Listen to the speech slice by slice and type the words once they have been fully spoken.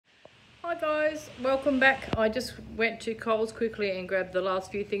Hi guys, welcome back. I just went to Coles quickly and grabbed the last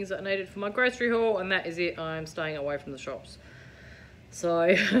few things that I needed for my grocery haul, and that is it. I'm staying away from the shops. So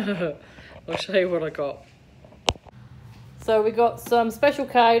I'll show you what I got. So we got some Special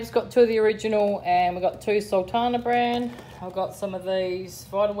K, just got 2 of the original, and we got 2 Sultana brand. I've got some of these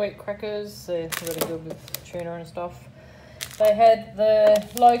Vital Wheat crackers. They're really good with tuna and stuff. They had the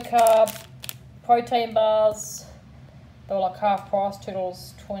low carb protein bars. They were like half price,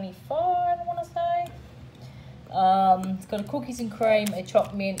 $2.25, I want to say. It's got a cookies and cream, a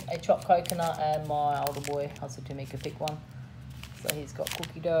chopped mint, a chopped coconut, and my older boy, I said to him he could pick one. So he's got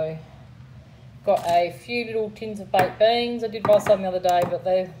cookie dough. Got a few little tins of baked beans. I did buy some the other day, but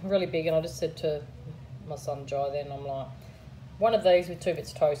they're really big, and I just said to my son Jai then, I'm like, one of these with 2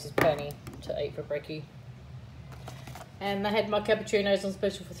 bits of toast is plenty to eat for brekkie. And they had my cappuccinos on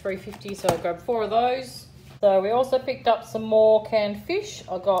special for $3.50, so I grabbed 4 of those. So we also picked up some more canned fish.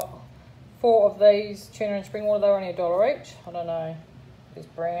 I got 4 of these tuna and spring water. They were only $1 each. I don't know this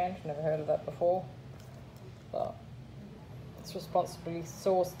brand, never heard of that before. But it's responsibly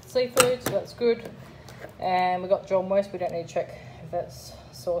sourced seafood, so that's good. And we got John West. We don't need to check if that's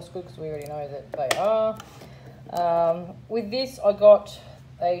sourced good because we already know that they are. With this, I got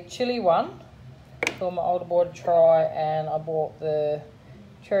a chili one for my older boy to try, and I bought the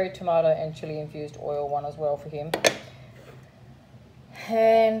cherry tomato and chili infused oil one as well for him.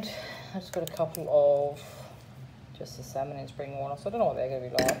 And I just got a couple of just the salmon and spring water, so I don't know what they're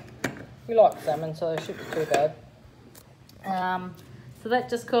going to be like. We like salmon, so they shouldn't be too bad. So that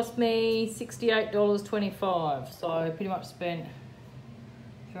just cost me $68.25, so I pretty much spent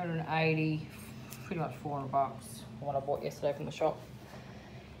 $280, pretty much $400 what I bought yesterday from the shop.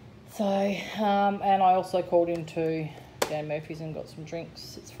 So and I also called into Dan Murphy's and got some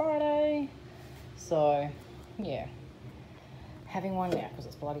drinks. It's Friday, so yeah, having one now because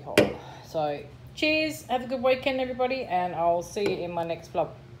it's bloody hot. So cheers, have a good weekend everybody, and I'll see you in my next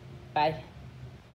vlog. Bye.